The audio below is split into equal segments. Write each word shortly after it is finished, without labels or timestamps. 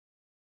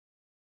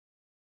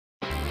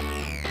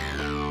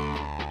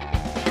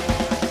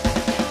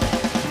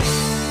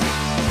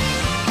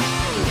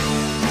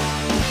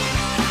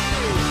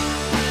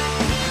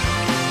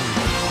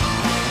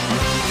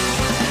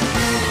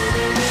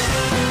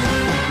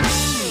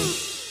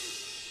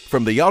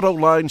From the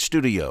Autoline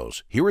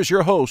Studios, here is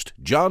your host,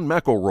 John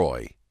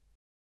McElroy.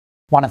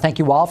 Want to thank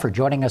you all for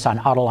joining us on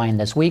Autoline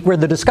this week, where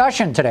the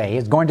discussion today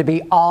is going to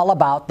be all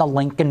about the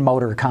Lincoln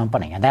Motor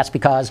Company. And that's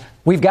because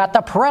we've got the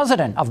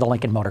president of the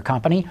Lincoln Motor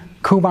Company,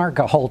 Kumar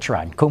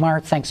Galhotra. And Kumar,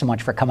 thanks so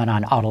much for coming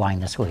on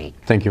Autoline this week.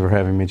 Thank you for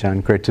having me,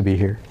 John. Great to be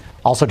here.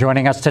 Also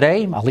joining us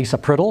today, Elisa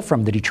Priddle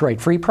from the Detroit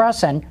Free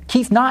Press and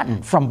Keith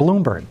Naughton from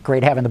Bloomberg.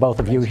 Great having the both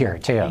of you here,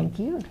 too. Thank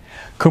you.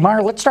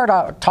 Kumar, let's start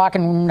out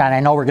talking, and I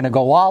know we're going to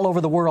go all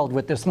over the world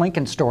with this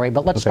Lincoln story,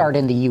 but let's start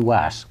in the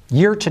U.S.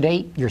 Year to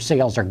date, your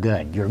sales are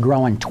good. You're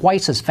growing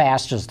twice as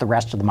fast as the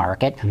rest of the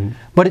market,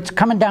 but it's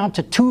coming down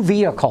to two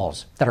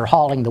vehicles that are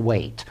hauling the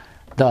weight,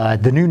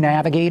 the new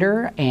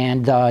Navigator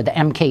and the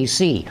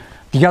MKC.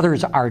 The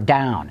others are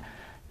down.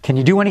 Can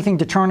you do anything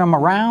to turn them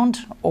around,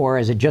 or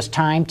is it just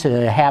time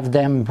to have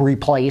them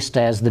replaced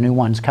as the new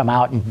ones come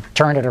out and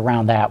turn it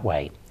around that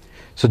way?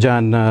 So,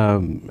 John,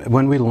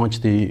 when we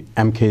launched the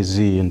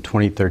MKZ in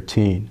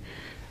 2013,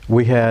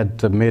 we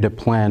had made a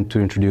plan to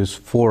introduce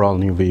 4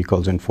 all-new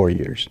vehicles in 4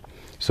 years.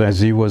 So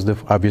Z was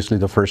obviously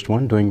the first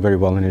one, doing very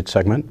well in its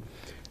segment.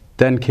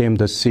 Then came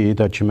the C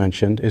that you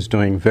mentioned, is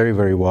doing very,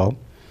 very well.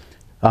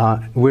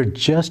 We're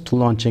just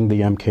launching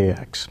the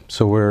MKX.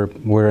 So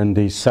we're in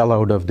the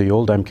sellout of the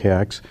old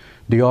MKX.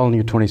 The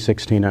all-new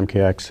 2016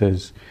 MKX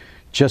is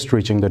just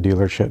reaching the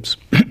dealerships.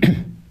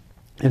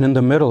 And in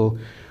the middle,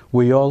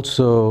 we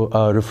also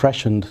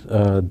refreshened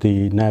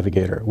the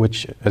Navigator,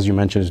 which, as you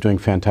mentioned, is doing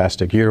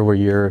fantastic. Year over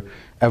year,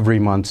 every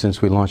month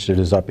since we launched it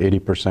is up 80%,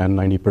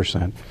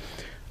 90%.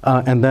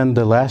 And then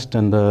the last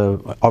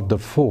of the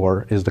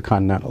 4 is the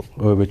Continental,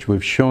 which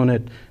we've shown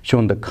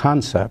the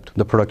concept.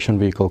 The production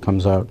vehicle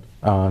comes out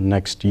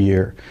next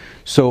year.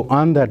 So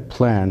on that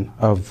plan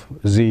of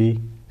Z,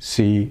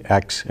 C,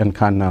 X, and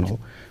Continental,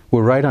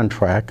 we're right on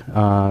track,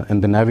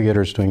 and the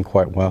Navigator is doing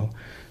quite well.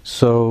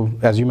 So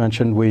as you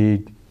mentioned,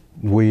 we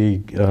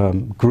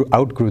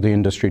outgrew the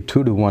industry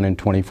 2-1 in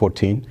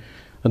 2014.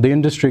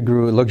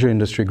 The luxury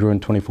industry grew in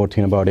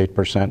 2014 about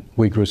 8%.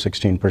 We grew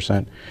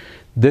 16%.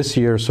 This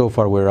year, so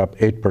far, we're up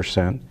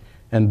 8%,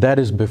 and that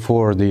is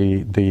before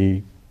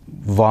the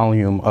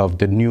volume of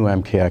the new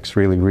MKX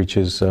really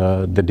reaches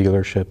the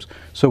dealerships.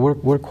 So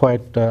we're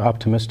quite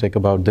optimistic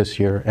about this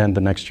year and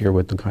the next year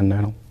with the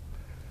Continental.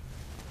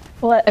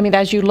 Well, I mean,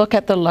 as you look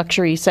at the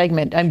luxury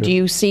segment, Sure. do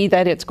you see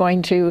that it's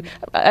going to,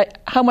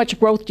 how much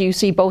growth do you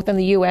see both in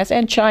the U.S.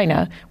 and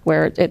China,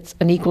 where it's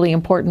an equally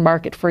important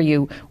market for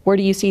you? Where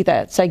do you see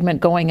that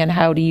segment going, and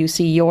how do you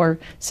see your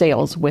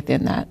sales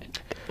within that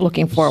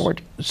looking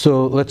forward?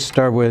 So let's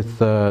start with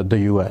the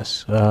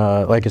U.S.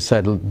 Like I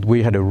said,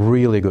 we had a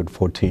really good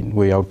 14.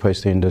 We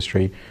outpaced the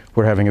industry.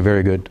 We're having a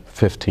very good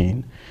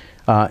 15.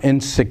 In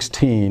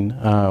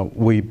 16,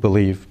 we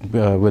believe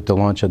with the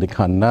launch of the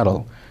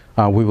Continental,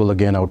 we will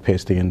again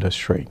outpace the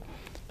industry.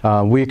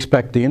 We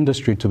expect the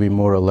industry to be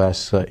more or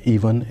less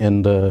even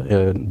in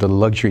the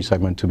luxury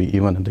segment to be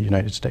even in the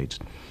United States.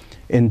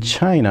 In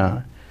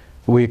China,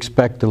 we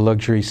expect the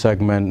luxury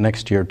segment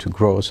next year to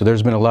grow. So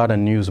there's been a lot of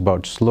news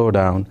about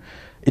slowdown.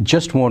 It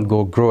just won't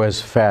grow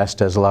as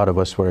fast as a lot of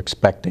us were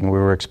expecting. We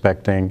were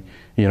expecting,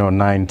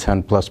 9,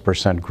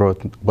 10+%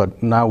 growth,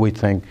 but now we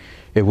think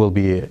it will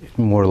be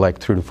more like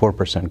 3 to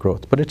 4%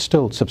 growth, but it's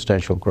still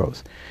substantial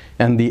growth.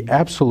 And the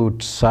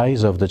absolute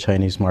size of the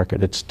Chinese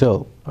market, it's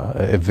still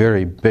a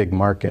very big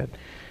market.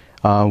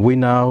 We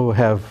now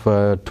have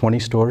 20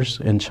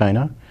 stores in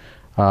China.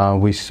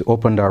 We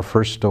opened our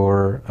first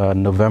store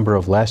November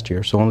of last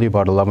year, so only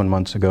about 11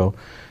 months ago.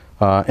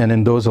 And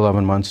in those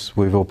 11 months,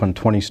 we've opened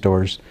 20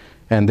 stores,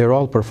 and they're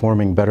all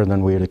performing better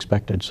than we had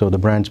expected. So the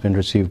brand's been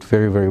received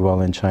very, very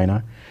well in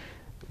China.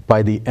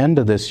 By the end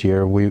of this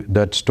year,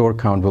 that store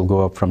count will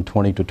go up from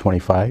 20 to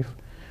 25.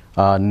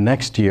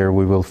 Next year,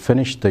 we will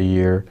finish the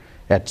year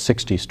at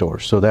 60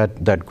 stores. So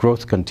that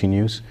growth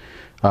continues,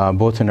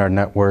 both in our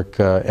network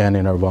and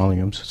in our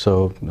volumes.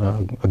 So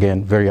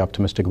again, very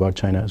optimistic about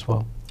China as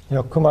well.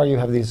 Kumar, you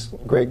have these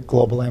great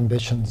global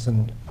ambitions,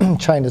 and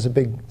China's a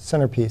big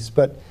centerpiece.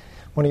 But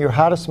one of your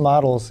hottest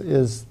models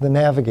is the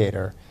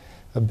Navigator,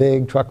 a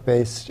big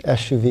truck-based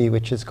SUV,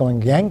 which is going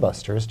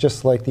gangbusters,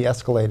 just like the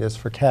Escalade is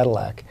for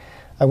Cadillac.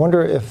 I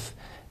wonder if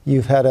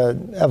you've had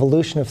an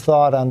evolution of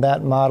thought on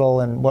that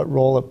model and what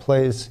role it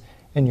plays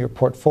in your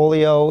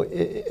portfolio,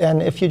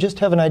 and if you just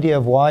have an idea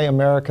of why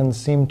Americans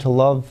seem to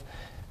love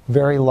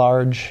very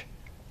large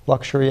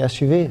luxury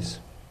SUVs.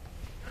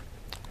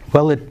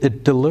 Well,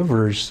 it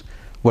delivers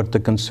what the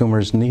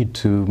consumers need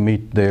to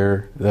meet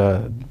their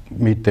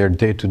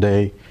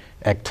day-to-day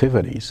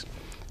activities.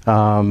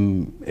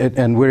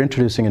 And we're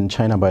introducing in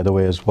China, by the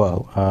way, as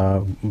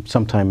well,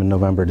 sometime in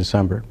November,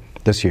 December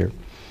this year.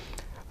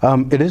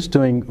 It is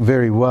doing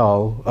very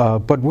well,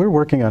 but we're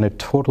working on a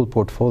total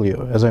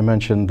portfolio. As I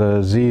mentioned,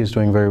 the Z is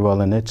doing very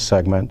well in its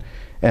segment,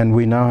 and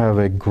we now have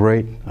a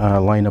great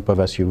lineup of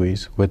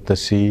SUVs with the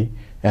C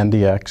and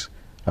the X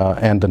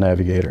and the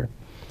Navigator.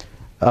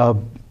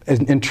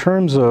 In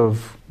terms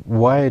of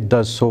why it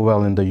does so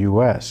well in the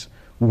U.S.,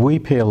 we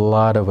pay a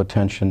lot of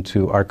attention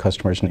to our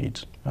customers'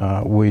 needs.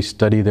 We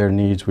study their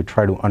needs. We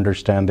try to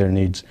understand their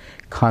needs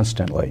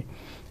constantly.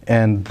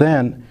 And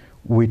then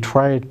we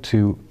try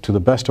to the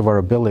best of our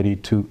ability,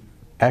 to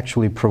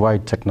actually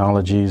provide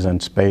technologies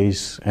and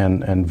space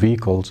and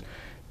vehicles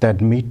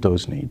that meet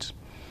those needs.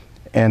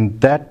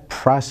 And that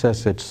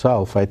process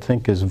itself, I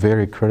think, is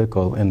very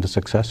critical in the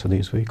success of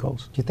these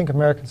vehicles. Do you think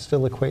Americans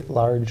still equate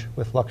large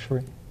with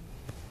luxury?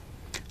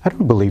 I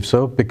don't believe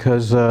so,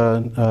 because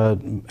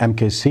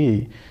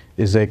MKC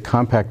is a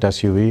compact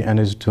SUV and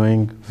is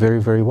doing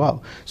very, very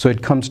well. So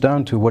it comes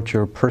down to what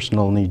your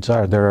personal needs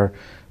are. There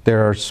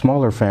are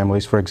smaller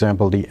families, for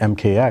example, the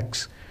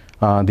MKX.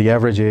 The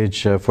average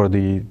age for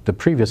the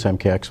previous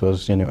MKX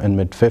was in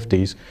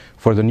mid-50s.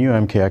 For the new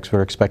MKX,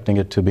 we're expecting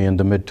it to be in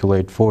the mid to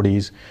late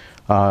 40s.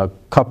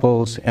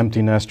 Couples,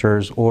 empty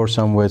nesters, or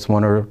some with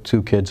 1 or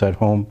 2 kids at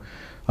home,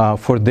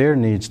 for their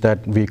needs,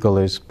 that vehicle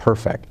is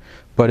perfect.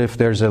 But if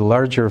there's a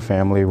larger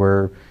family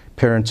where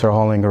parents are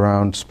hauling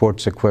around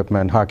sports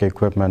equipment, hockey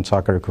equipment,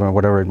 soccer equipment,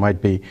 whatever it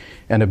might be,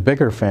 and a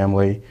bigger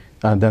family,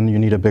 then you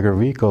need a bigger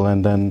vehicle,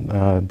 and then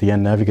the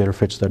N Navigator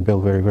fits that bill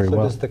very, very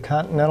well. So does the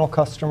Continental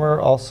customer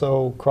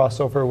also cross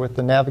over with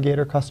the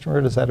Navigator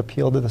customer? Does that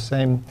appeal to the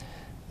same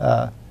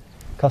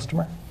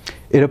customer?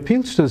 It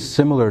appeals to a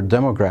similar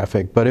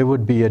demographic, but it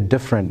would be a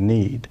different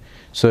need.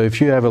 So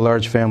if you have a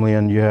large family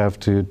and you have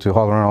to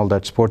haul around all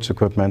that sports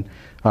equipment,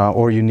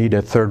 or you need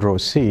a third row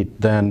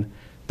seat, then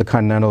the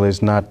Continental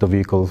is not the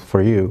vehicle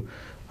for you,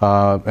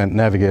 and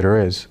Navigator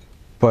is.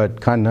 But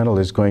Continental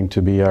is going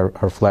to be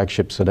our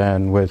flagship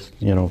sedan with,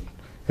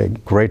 a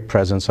great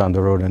presence on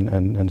the road,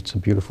 and it's a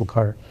beautiful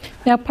car.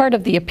 Now, part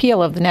of the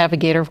appeal of the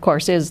Navigator, of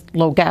course, is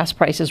low gas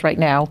prices right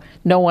now.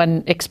 No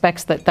one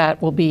expects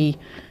that will be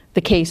the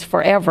case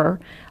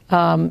forever.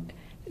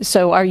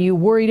 So are you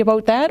worried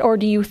about that, or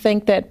do you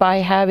think that by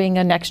having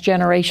a next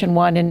generation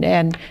one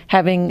and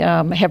having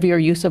heavier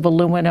use of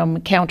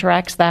aluminum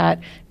counteracts that,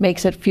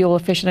 makes it fuel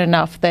efficient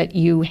enough that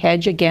you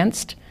hedge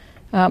against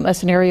a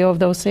scenario of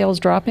those sales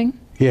dropping?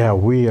 Yeah,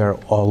 we are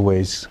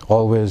always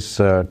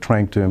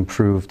trying to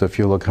improve the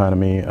fuel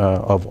economy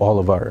of all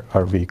of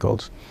our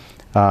vehicles.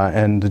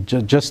 And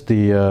just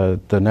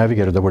the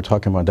Navigator that we're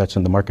talking about, that's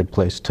in the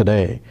marketplace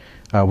today,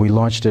 we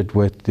launched it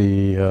with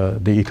the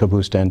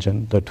EcoBoost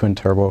engine, the twin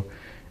turbo,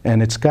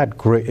 and it's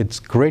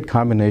great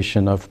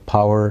combination of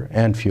power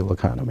and fuel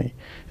economy.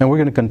 And we're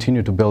going to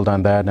continue to build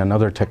on that and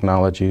other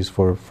technologies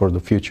for the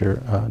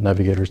future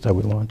Navigators that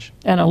we launch.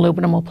 And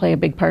aluminum will play a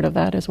big part of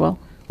that as well.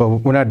 Well,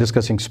 we're not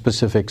discussing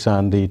specifics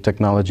on the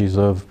technologies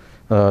of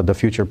the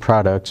future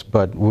products,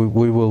 but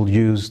we will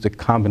use the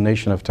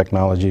combination of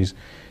technologies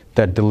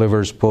that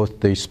delivers both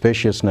the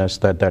spaciousness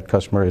that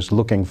customer is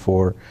looking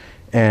for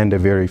and a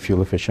very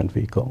fuel-efficient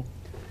vehicle.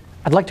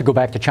 I'd like to go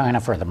back to China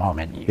for the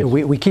moment. Yes.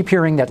 We keep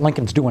hearing that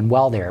Lincoln's doing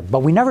well there, but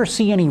we never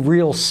see any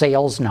real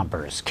sales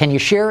numbers. Can you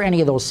share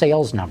any of those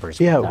sales numbers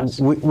with us?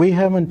 Yeah, we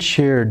haven't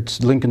shared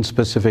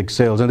Lincoln-specific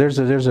sales, and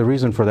there's a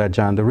reason for that,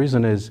 John. The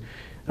reason is,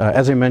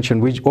 as I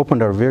mentioned, we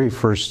opened our very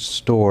first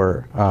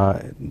store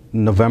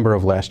November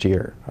of last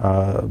year,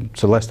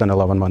 so less than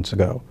 11 months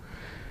ago.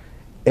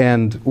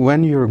 And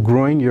when you're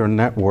growing your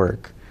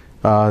network,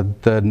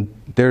 then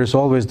there's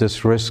always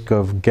this risk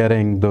of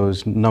getting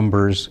those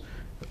numbers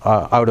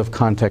out of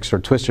context or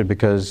twisted,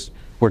 because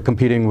we're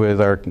competing with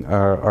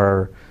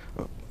we're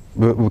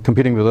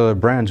competing with other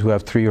brands who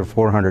have 300 or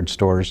 400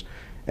 stores,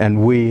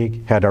 and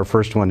we had our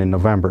first one in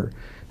November.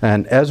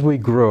 And as we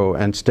grow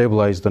and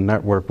stabilize the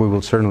network, we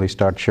will certainly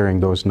start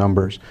sharing those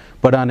numbers.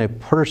 But on a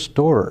per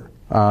store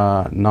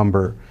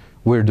number,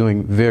 we're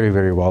doing very,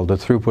 very well. The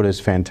throughput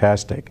is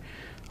fantastic.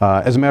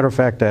 As a matter of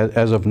fact,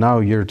 as of now,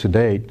 year to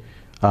date,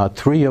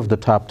 3 of the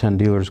top 10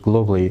 dealers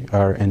globally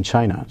are in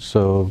China,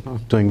 so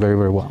doing very,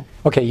 very well.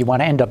 Okay, you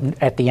want to end up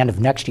at the end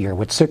of next year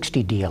with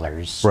 60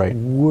 dealers. Right.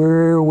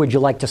 Where would you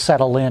like to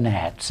settle in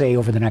at, say,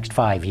 over the next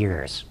 5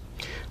 years?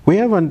 We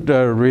haven't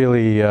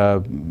really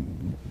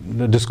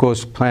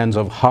disclosed plans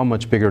of how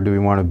much bigger do we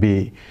want to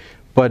be,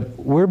 but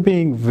we're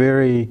being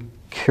very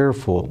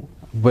careful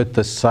with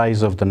the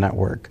size of the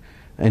network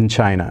in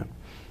China.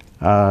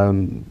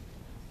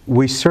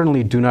 We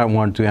certainly do not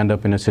want to end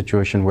up in a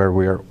situation where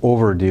we are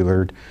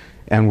over-dealered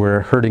and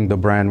we're hurting the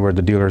brand where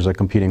the dealers are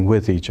competing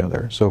with each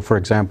other. So, for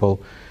example,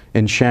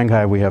 in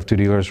Shanghai we have 2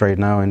 dealers right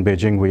now, in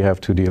Beijing we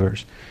have 2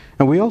 dealers.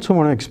 And we also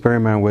want to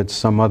experiment with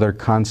some other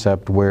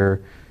concept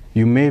where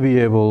you may be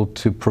able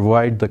to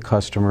provide the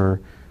customer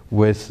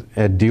with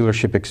a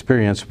dealership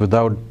experience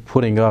without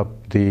putting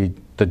up the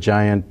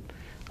giant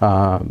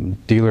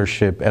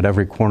dealership at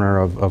every corner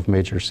of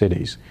major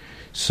cities.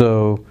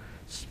 So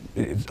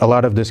a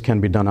lot of this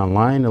can be done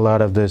online, a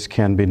lot of this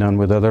can be done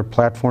with other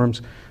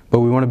platforms,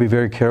 but we want to be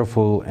very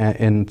careful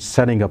in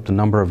setting up the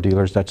number of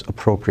dealers that's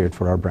appropriate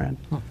for our brand.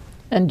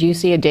 And do you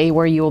see a day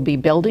where you will be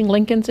building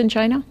Lincolns in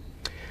China?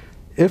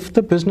 If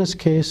the business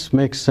case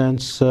makes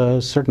sense,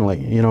 certainly.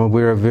 You know,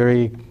 we're a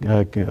very,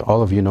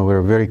 all of you know, we're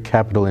a very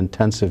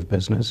capital-intensive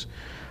business,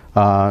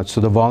 so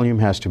the volume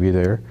has to be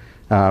there.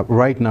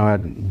 Right now,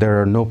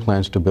 there are no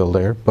plans to build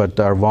there, but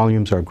our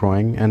volumes are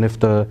growing, and if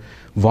the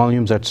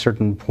volumes at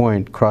certain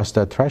point cross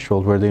that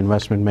threshold where the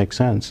investment makes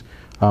sense,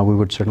 we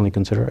would certainly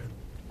consider it.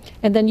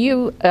 And then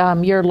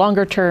your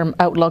longer-term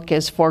outlook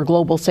is for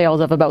global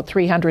sales of about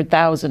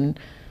 300,000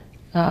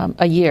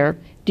 a year.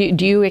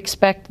 Do you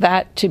expect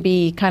that to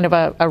be kind of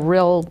a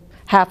real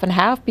half and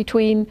half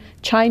between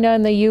China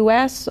and the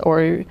U.S.,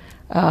 or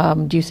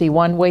do you see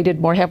one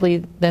weighted more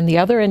heavily than the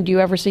other? And do you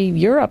ever see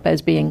Europe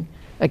as being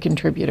a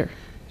contributor?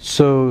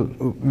 So,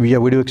 yeah,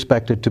 we do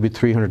expect it to be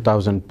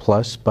 300,000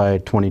 plus by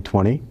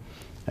 2020.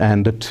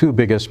 And the two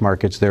biggest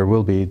markets there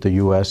will be the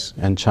U.S.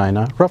 and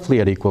China,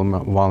 roughly at equal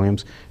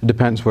volumes. It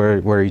depends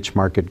where each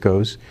market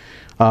goes.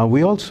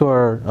 We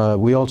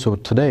also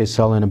today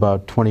sell in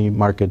about 20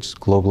 markets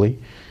globally.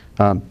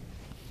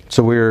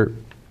 So we're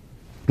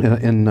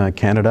in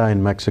Canada,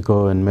 in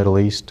Mexico, in Middle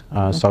East,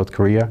 South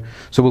Korea.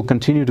 So we'll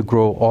continue to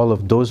grow all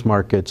of those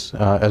markets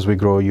as we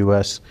grow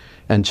U.S.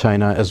 and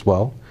China as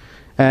well.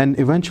 And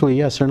eventually,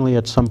 yes, certainly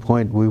at some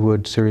point we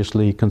would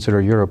seriously consider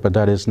Europe, but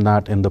that is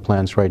not in the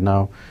plans right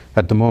now.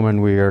 At the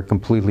moment, we are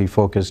completely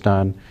focused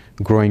on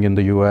growing in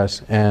the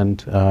U.S.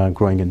 and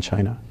growing in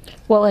China.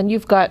 Well, and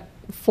you've got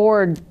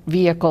Ford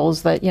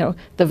vehicles that,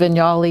 the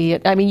Vignale,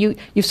 I mean,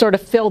 you've sort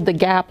of filled the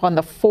gap on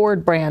the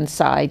Ford brand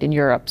side in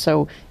Europe.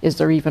 So is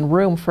there even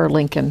room for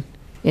Lincoln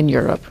in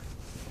Europe?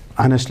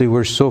 Honestly,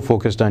 we're so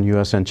focused on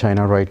U.S. and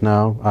China right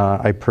now.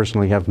 I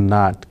personally have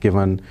not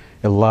given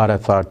a lot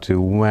of thought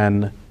to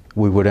when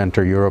we would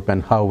enter Europe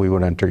and how we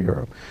would enter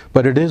Europe.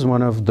 But it is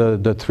one of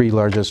the three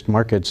largest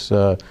markets,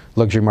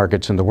 luxury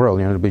markets in the world.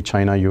 It'll be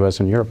China, U.S.,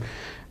 and Europe.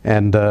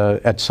 And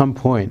at some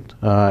point,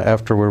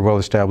 after we're well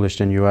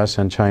established in U.S.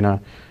 and China,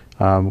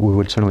 we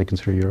would certainly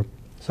consider Europe.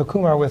 So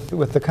Kumar,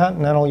 with the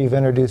Continental, you've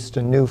introduced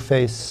a new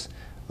face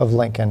of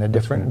Lincoln, a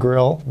different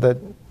grille that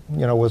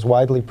was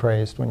widely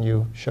praised when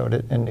you showed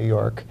it in New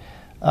York.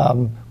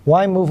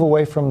 Why move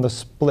away from the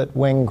split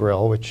wing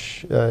grille,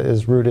 which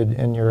is rooted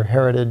in your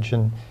heritage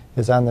and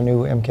is on the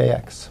new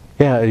MKX?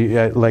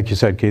 Yeah, like you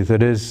said, Keith,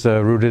 it is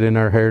rooted in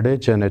our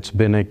heritage, and it's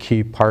been a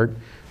key part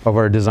of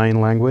our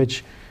design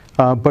language.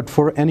 But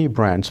for any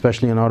brand,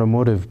 especially an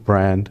automotive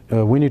brand,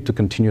 we need to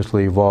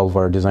continuously evolve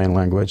our design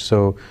language.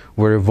 So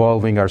we're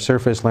evolving our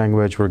surface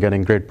language, we're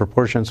getting great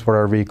proportions for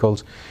our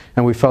vehicles,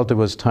 and we felt it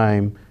was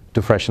time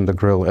to freshen the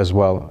grille as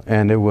well.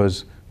 And it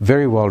was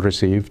very well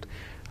received.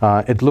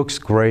 It looks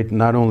great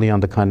not only on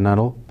the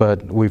Continental,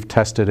 but we've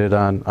tested it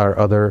on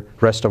our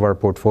rest of our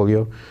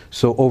portfolio.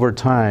 So over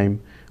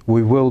time,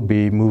 we will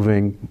be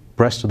moving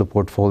rest of the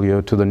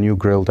portfolio to the new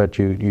grille that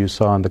you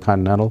saw on the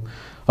Continental.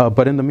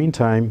 But in the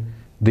meantime,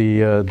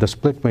 the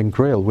split wing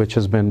grille, which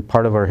has been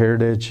part of our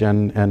heritage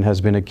and has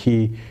been a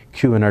key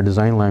cue in our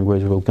design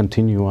language, will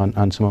continue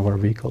on some of our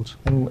vehicles.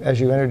 And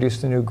as you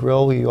introduce the new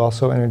grille, will you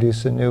also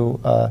introduce a new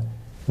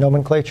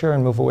nomenclature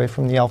and move away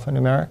from the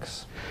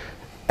alphanumerics?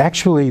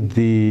 Actually,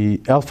 the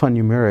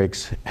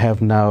alphanumerics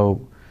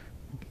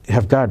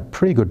have got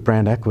pretty good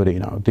brand equity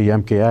now. The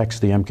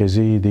MKX, the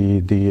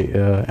MKZ, the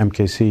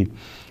MKC.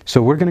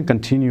 So we're going to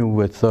continue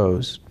with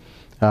those.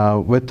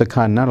 With the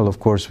Continental, of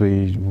course,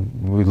 we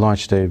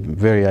launched a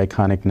very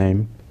iconic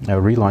name,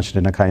 relaunched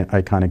an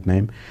iconic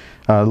name.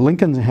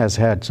 Lincoln has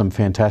had some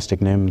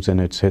fantastic names in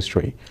its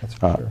history. That's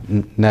for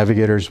sure.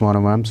 Navigator is one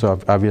of them, so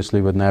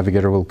obviously with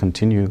Navigator we'll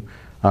continue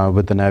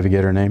with the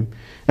Navigator name.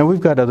 And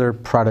we've got other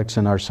products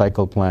in our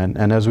cycle plan,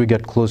 and as we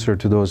get closer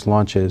to those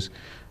launches,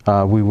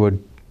 we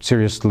would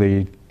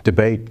seriously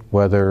debate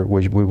whether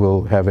we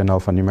will have an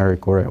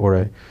alphanumeric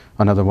or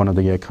another one of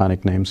the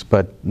iconic names,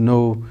 but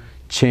no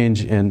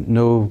change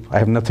I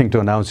have nothing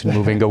to announce in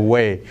moving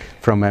away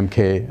from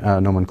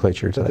MK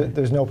nomenclature today. So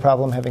there's no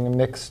problem having a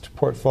mixed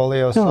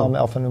portfolio, some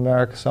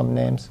alphanumeric, some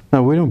names?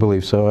 No, we don't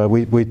believe so.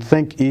 We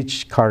think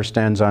each car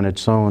stands on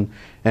its own,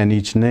 and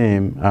each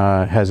name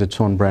has its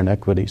own brand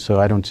equity, so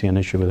I don't see an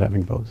issue with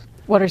having both.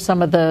 What are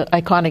some of the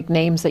iconic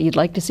names that you'd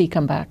like to see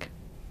come back?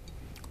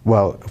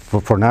 Well,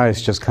 for now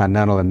it's just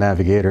Continental and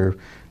Navigator,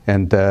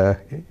 and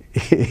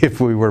if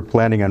we were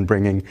planning on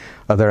bringing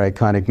other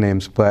iconic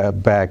names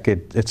back,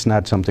 it's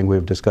not something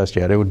we've discussed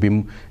yet. It would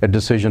be a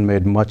decision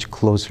made much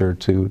closer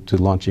to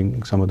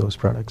launching some of those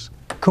products.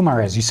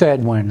 Kumar, as you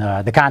said, when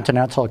the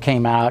Continental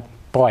came out,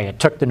 boy, it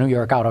took the New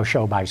York Auto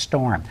Show by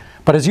storm.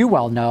 But as you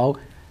well know,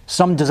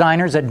 some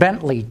designers at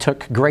Bentley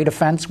took great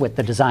offense with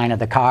the design of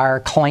the car,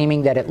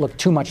 claiming that it looked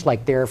too much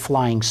like their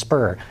Flying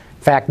Spur.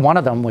 In fact, one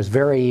of them was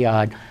very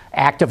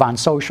active on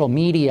social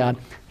media.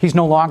 He's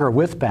no longer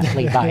with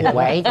Bentley, by the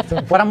way.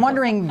 But I'm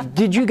wondering,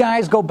 did you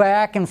guys go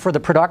back and for the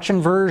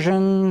production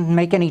version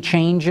make any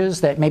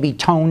changes that maybe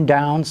toned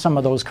down some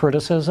of those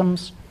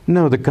criticisms?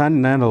 No, the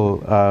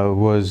Continental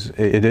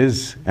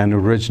is an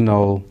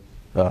original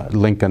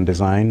Lincoln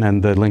design,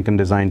 and the Lincoln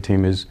design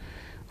team is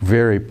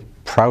very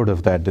proud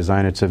of that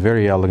design. It's a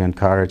very elegant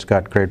car. It's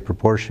got great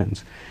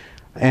proportions.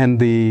 And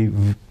the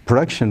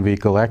production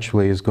vehicle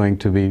actually is going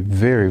to be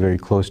very, very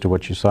close to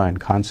what you saw in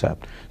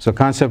concept. So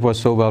concept was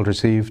so well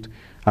received.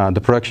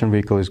 The production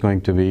vehicle is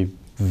going to be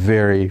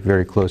very,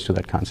 very close to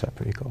that concept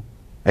vehicle.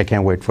 I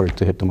can't wait for it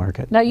to hit the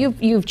market. Now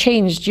you've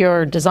changed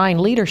your design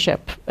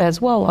leadership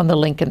as well on the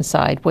Lincoln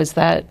side. Was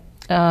that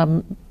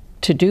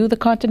to do the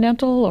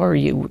Continental, or are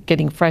you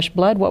getting fresh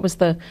blood? What was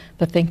the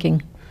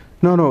thinking?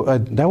 No,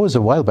 that was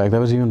a while back. That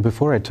was even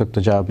before I took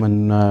the job,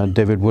 when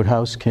David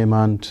Woodhouse came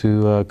on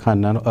to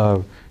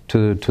Continental,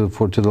 to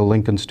the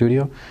Lincoln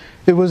studio.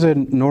 It was a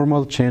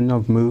normal chain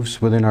of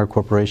moves within our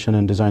corporation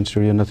and design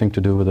studio, nothing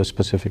to do with a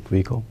specific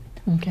vehicle.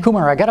 Okay.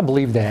 Kumar, I got to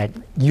believe that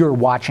you're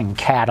watching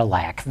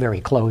Cadillac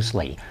very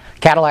closely.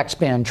 Cadillac's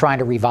been trying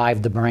to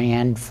revive the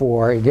brand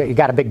you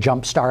got a big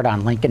jump start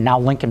on Lincoln. Now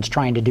Lincoln's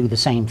trying to do the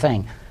same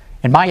thing.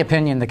 In my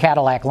opinion, the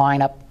Cadillac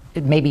lineup,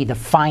 it may be the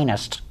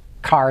finest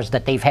cars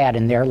that they've had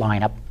in their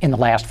lineup in the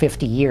last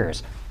 50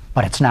 years,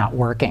 but it's not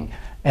working.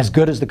 As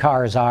good as the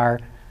cars are,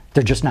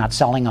 they're just not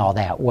selling all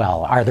that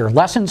well. Are there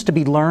lessons to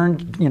be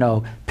learned,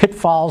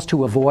 pitfalls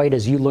to avoid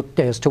as you look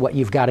as to what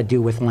you've got to do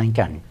with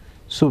Lincoln?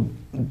 So,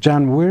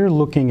 John, we're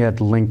looking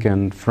at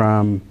Lincoln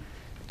from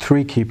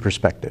three key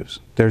perspectives.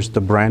 There's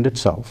the brand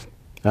itself,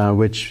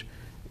 which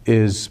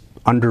is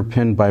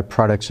underpinned by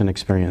products and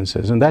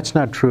experiences. And that's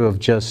not true of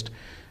just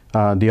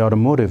the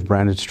automotive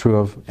brand, it's true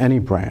of any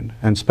brand,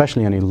 and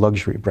especially any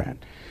luxury brand.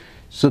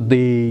 So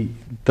the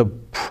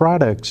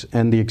products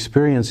and the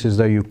experiences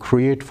that you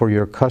create for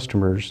your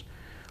customers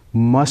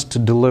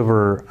must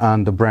deliver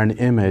on the brand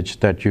image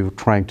that you're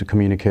trying to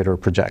communicate or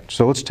project.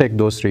 So let's take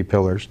those three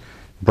pillars: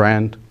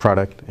 brand,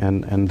 product,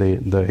 and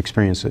the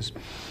experiences.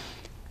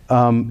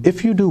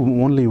 If you do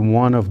only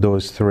one of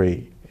those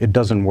three, it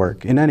doesn't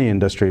work. In any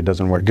industry, it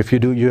doesn't work. If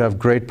you have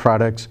great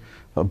products,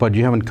 but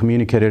you haven't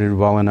communicated it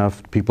well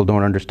enough, people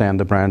don't understand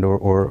the brand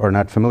or are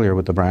not familiar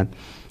with the brand,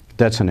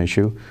 that's an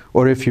issue.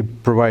 Or if you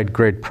provide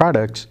great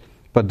products,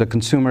 but the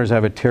consumers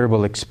have a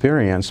terrible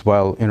experience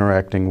while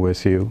interacting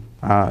with you,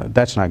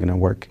 that's not going to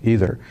work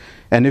either.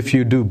 And if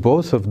you do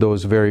both of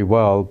those very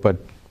well, but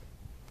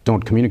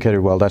don't communicate it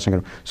well, that's not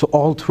going to work. So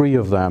all three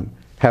of them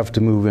have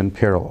to move in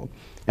parallel.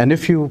 And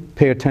if you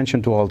pay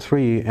attention to all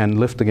three and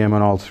lift the game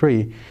on all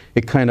three,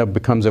 it kind of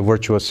becomes a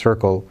virtuous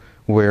circle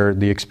where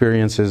the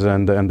experiences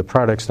and the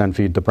products then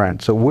feed the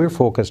brand. So we're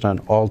focused on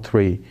all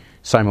three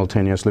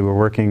simultaneously. We're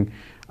working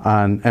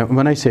on, and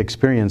when I say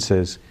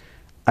experiences,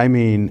 I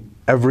mean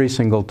every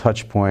single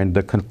touch point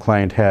the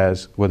client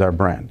has with our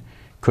brand.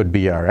 Could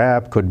be our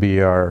app, could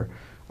be our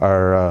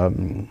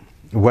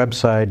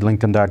website,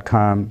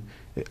 Lincoln.com,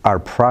 our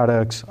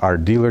products, our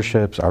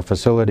dealerships, our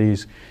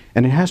facilities,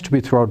 and it has to be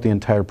throughout the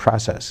entire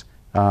process.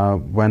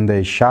 When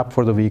they shop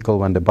for the vehicle,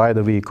 when they buy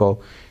the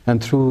vehicle,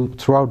 and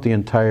throughout the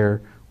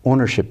entire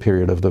ownership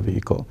period of the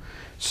vehicle.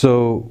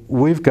 So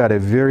we've got a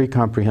very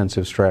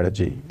comprehensive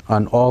strategy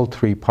on all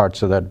three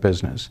parts of that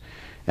business.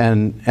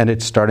 And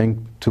it's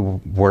starting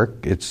to work.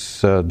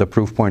 It's the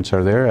proof points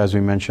are there. As we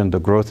mentioned, the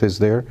growth is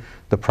there,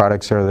 the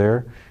products are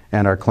there,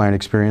 and our client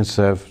experience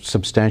have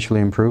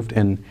substantially improved.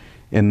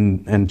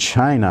 In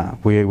China,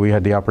 we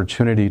had the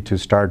opportunity to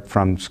start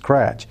from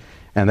scratch,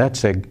 and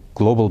that's a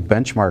global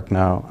benchmark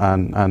now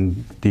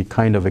on the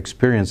kind of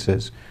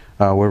experiences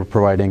we're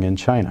providing in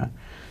China.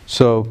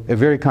 So a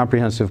very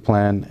comprehensive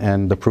plan,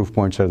 and the proof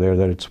points are there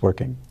that it's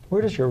working.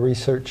 Where does your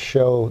research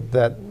show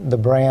that the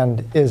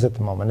brand is at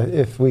the moment?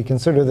 If we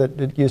consider that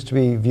it used to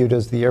be viewed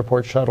as the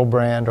airport shuttle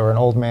brand or an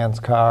old man's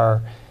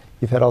car,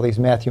 you've had all these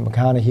Matthew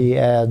McConaughey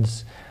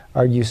ads.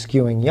 Are you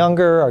skewing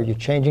younger? Are you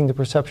changing the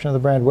perception of the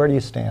brand? Where do you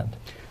stand?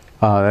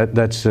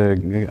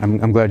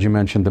 I'm glad you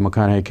mentioned the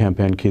McConaughey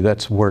campaign, Keith.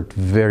 That's worked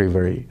very,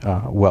 very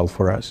well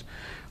for us.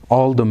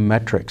 All the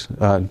metrics,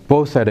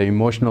 both at an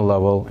emotional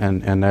level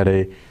and at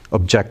a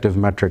objective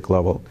metric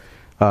level.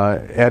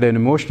 At an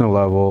emotional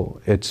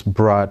level, it's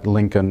brought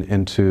Lincoln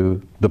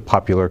into the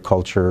popular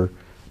culture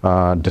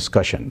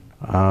discussion.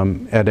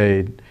 At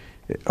a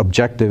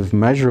objective,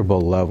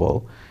 measurable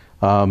level,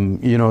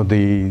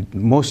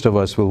 most of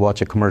us will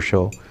watch a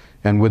commercial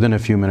and within a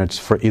few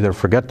minutes either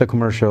forget the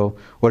commercial,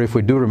 or if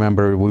we do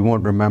remember, we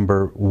won't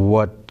remember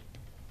which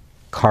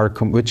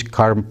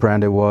car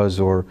brand it was,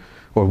 or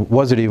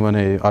was it even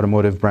a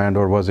automotive brand,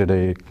 or was it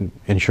a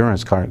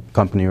insurance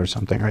company or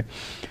something, right?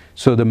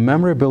 So the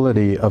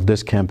memorability of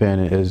this campaign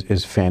is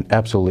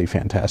absolutely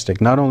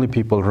fantastic. Not only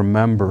people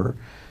remember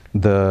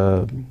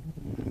the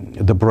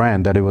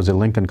brand, that it was a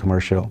Lincoln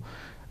commercial,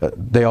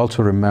 they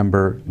also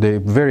remember, they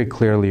very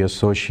clearly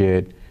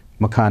associate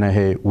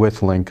McConaughey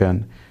with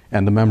Lincoln,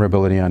 and the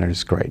memorability on it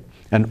is great.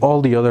 And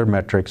all the other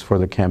metrics for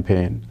the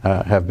campaign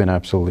have been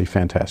absolutely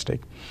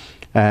fantastic.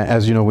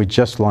 As you know, we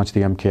just launched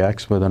the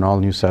MKX with an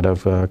all-new set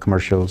of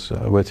commercials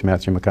with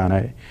Matthew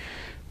McConaughey.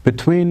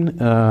 Between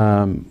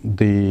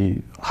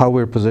how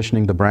we're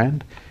positioning the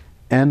brand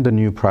and the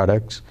new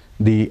products,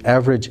 the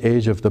average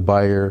age of the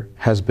buyer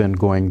has been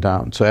going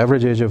down. So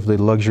average age of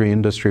the luxury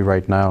industry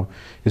right now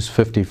is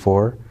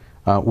 54.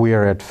 We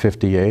are at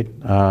 58,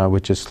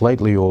 which is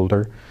slightly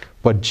older.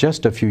 But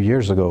just a few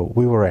years ago,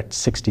 we were at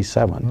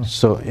 67.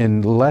 So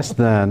in less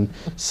than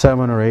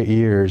 7 or 8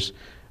 years,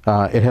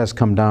 it has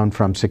come down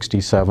from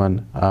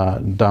 67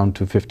 down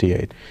to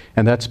 58.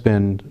 And that's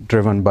been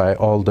driven by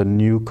all the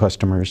new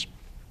customers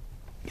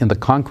in the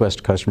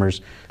conquest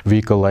customers,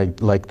 vehicle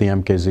like the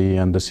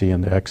MKZ and the C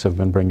and the X have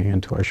been bringing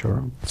into our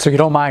showroom. So you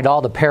don't mind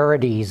all the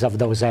parodies of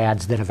those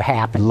ads that have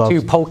happened,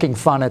 too, poking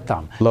fun at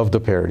them? Love the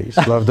parodies.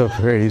 Love the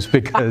parodies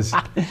because...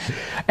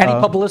 Any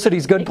publicity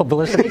is good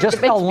publicity. Just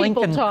spell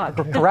Lincoln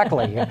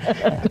correctly.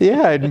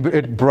 Yeah,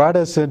 it brought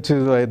us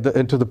into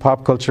the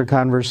pop culture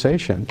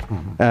conversation.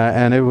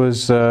 And it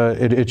was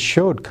it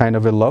showed kind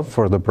of a love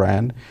for the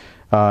brand.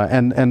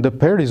 And the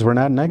parodies were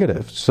not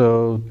negative.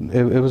 So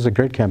it was a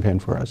great campaign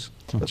for us.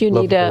 Do you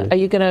need are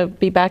you going to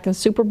be back in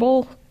Super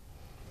Bowl?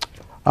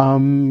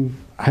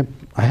 I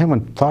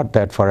haven't thought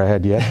that far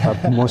ahead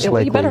yet. Most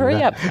likely. You better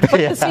hurry up. But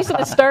the season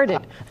has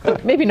started.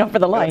 Maybe not for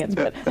the Lions,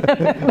 but...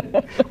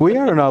 We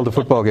are in all the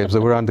football games.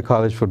 We're on the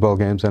college football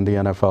games and the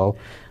NFL.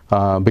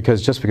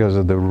 Because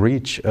of the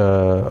reach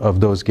of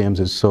those games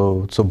is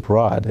so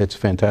broad. It's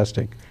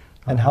fantastic.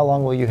 And how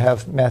long will you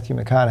have Matthew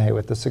McConaughey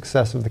with the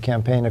success of the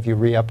campaign? Have you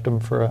re-upped him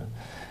for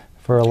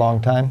a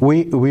long time?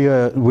 We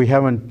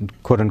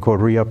haven't quote unquote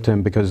re-upped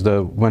him because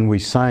when we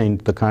signed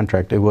the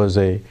contract, it was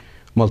a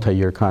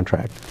multi-year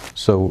contract.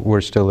 So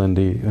we're still in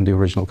the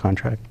original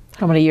contract.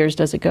 How many years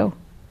does it go?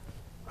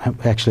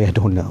 Actually, I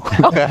don't know.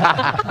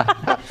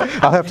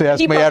 I'll have to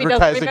ask my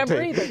advertising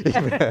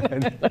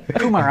team.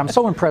 Kumar, I'm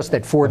so impressed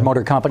that Ford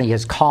Motor Company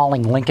is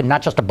calling Lincoln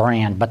not just a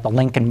brand, but the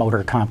Lincoln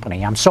Motor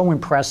Company. I'm so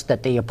impressed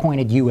that they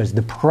appointed you as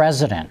the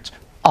president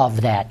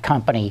of that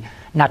company,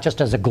 not just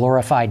as a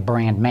glorified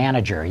brand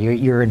manager.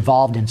 You're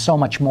involved in so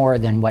much more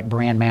than what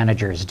brand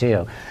managers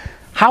do.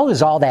 How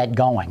is all that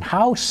going?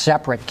 How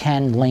separate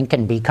can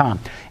Lincoln become?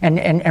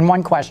 And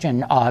one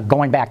question,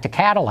 going back to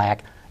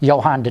Cadillac,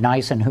 Johan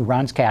Denissen, who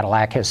runs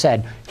Cadillac, has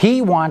said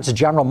he wants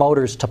General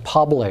Motors to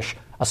publish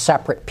a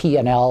separate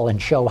P&L and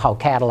show how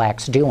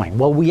Cadillac's doing.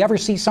 Will we ever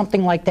see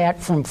something like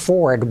that from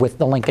Ford with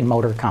the Lincoln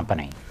Motor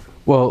Company?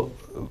 Well,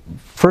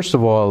 first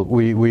of all,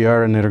 we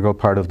are an integral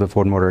part of the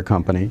Ford Motor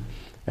Company.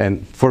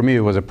 And for me,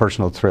 it was a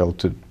personal thrill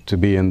to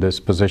be in this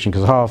position,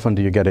 because how often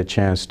do you get a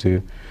chance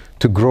to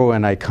grow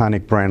an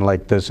iconic brand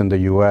like this in the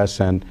U.S.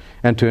 and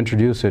to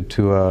introduce it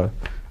to a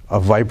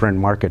vibrant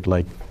market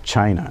like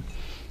China?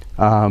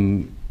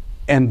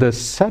 And the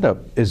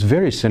setup is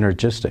very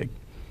synergistic.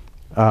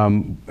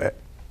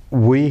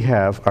 We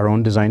have our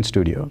own design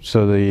studio,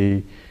 so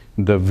the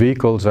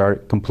vehicles are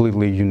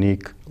completely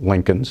unique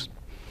Lincolns,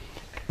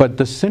 but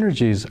the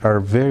synergies are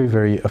very,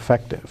 very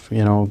effective.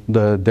 You know,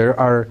 there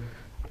are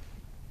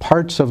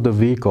parts of the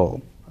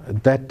vehicle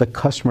that the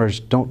customers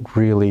don't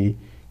really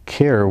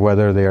care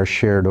whether they are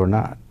shared or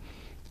not.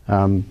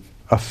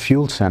 A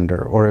fuel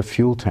sender or a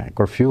fuel tank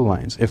or fuel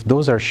lines, if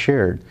those are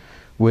shared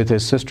with a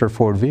sister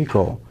Ford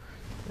vehicle,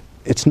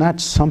 it's not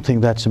something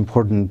that's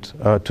important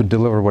to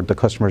deliver what the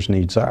customer's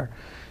needs are.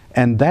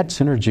 And that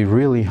synergy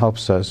really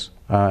helps us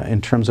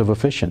in terms of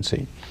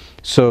efficiency.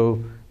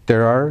 So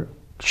there are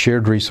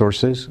shared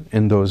resources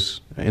in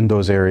those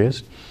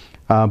areas,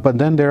 but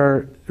then there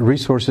are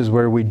resources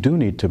where we do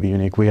need to be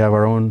unique. We have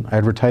our own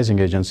advertising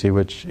agency,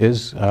 which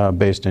is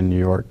based in New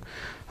York.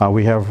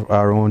 We have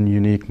our own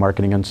unique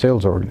marketing and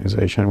sales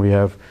organization. We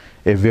have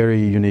a very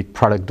unique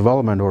product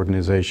development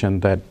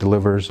organization that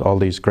delivers all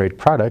these great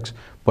products,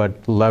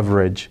 but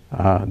leverage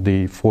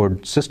the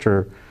Ford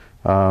sister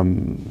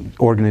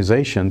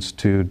organizations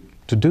to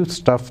do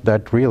stuff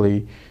that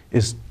really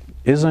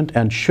isn't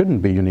and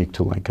shouldn't be unique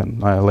to Lincoln,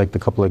 like the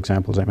couple of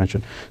examples I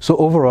mentioned. So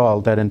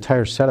overall, that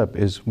entire setup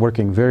is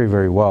working very,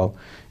 very well.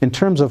 In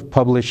terms of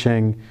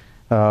publishing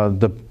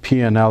the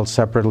P&L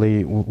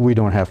separately, we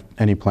don't have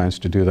any plans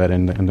to do that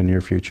in the near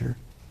future.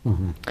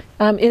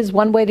 Mm-hmm. Is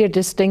one way to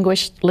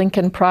distinguish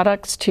Lincoln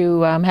products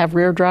to have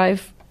rear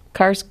drive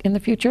cars in the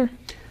future?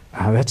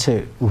 That's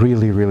a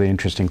really, really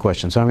interesting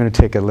question. So I'm going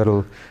to take a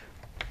little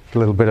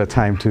bit of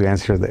time to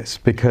answer this,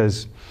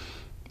 because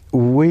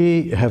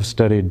we have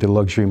studied the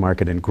luxury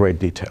market in great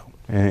detail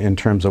in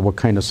terms of what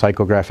kind of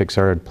psychographics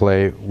are at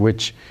play,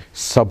 which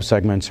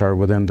subsegments are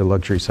within the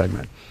luxury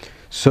segment.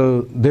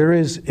 So there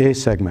is a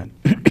segment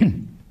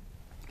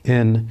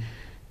in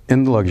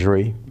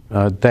luxury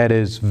that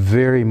is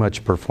very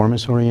much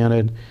performance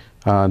oriented.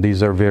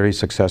 These are very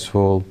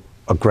successful,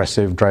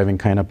 aggressive driving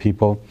kind of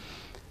people.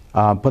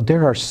 But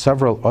there are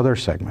several other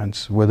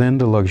segments within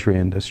the luxury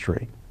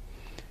industry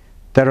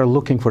that are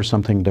looking for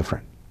something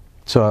different.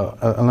 So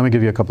let me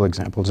give you a couple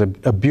examples.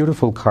 A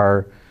beautiful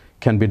car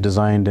can be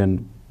designed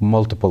in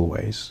multiple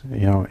ways.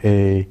 You know,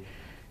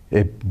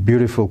 a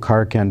beautiful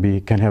car can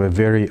have a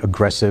very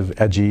aggressive,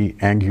 edgy,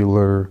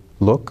 angular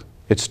look.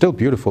 It's still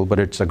beautiful, but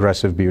it's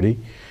aggressive beauty.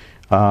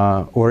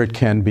 Or it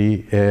can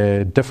be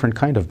a different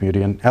kind of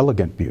beauty, an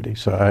elegant beauty.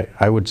 So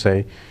I would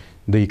say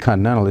the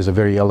Continental is a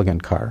very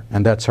elegant car,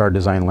 and that's our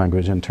design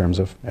language in terms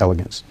of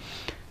elegance.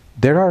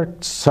 There are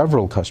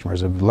several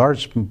customers, a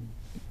large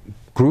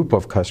group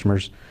of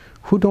customers,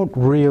 who don't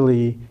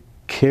really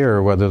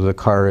care whether the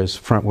car is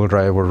front-wheel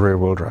drive or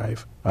rear-wheel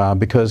drive,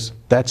 because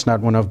that's not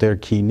one of their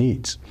key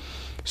needs.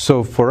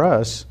 So for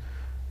us,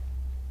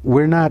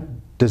 we're not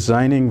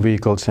designing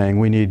vehicles saying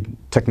we need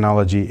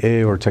technology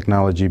A or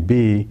technology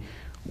B.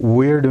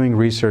 we're doing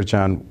research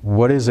on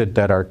what is it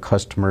that our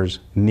customers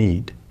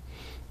need,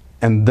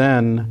 and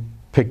then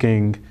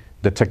picking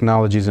the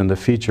technologies and the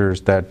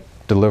features that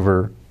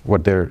deliver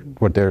what they're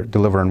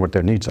delivering, what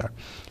their needs are.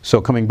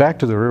 So coming back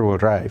to the rear-wheel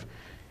drive,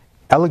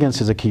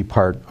 elegance is a key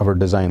part of our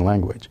design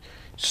language.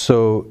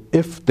 So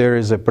if there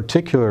is a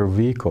particular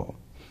vehicle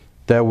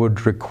that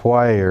would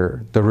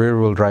require the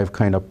rear-wheel drive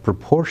kind of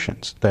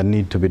proportions that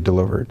need to be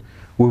delivered,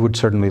 we would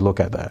certainly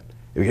look at that,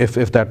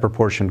 if that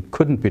proportion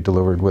couldn't be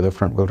delivered with a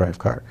front-wheel drive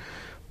car.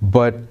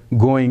 But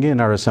going in,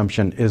 our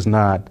assumption is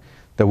not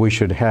that we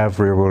should have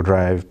rear-wheel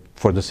drive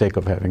for the sake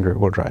of having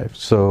rear-wheel drive.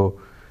 So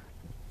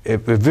a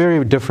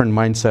very different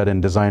mindset in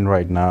design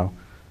right now.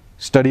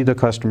 Study the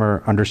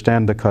customer,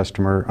 understand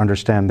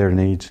their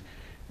needs,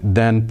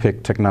 then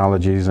pick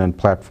technologies and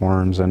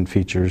platforms and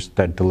features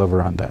that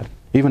deliver on that,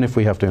 even if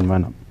we have to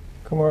invent them.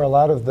 Kumar, a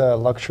lot of the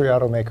luxury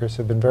automakers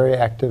have been very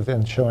active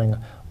in showing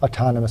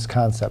autonomous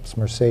concepts.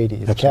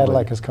 Mercedes, Absolutely.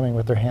 Cadillac is coming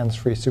with their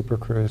hands-free Super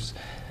Cruise.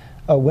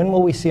 When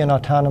will we see an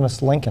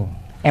autonomous Lincoln?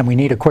 And we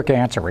need a quick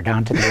answer. We're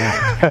down to the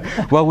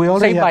end. Well, we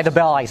already Saved by the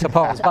bell, I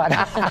suppose.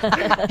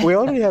 But we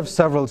already have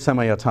several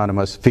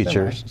semi-autonomous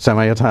features.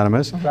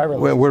 Semi-autonomous.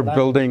 Driverless.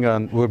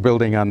 We're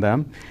building on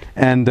them.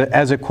 And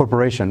as a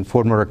corporation,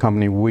 Ford Motor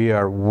Company, we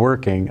are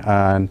working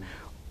on.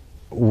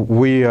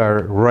 We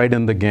are right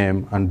in the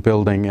game on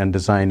building and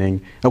designing.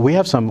 We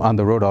have some on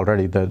the road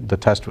already, the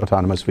test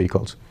autonomous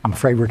vehicles. I'm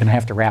afraid we're going to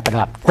have to wrap it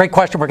up. Great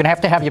question. We're going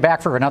to have you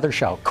back for another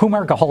show.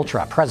 Kumar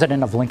Gaholtra,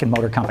 president of Lincoln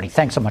Motor Company.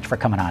 Thanks so much for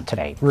coming on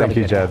today. Really Thank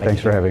you, Jed.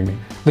 Thanks for having me.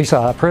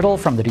 Lisa Priddle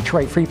from the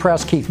Detroit Free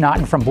Press, Keith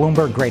Naughton from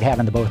Bloomberg. Great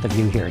having the both of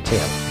you here, too.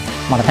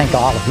 I want to thank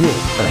all of you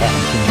for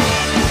having tuned in.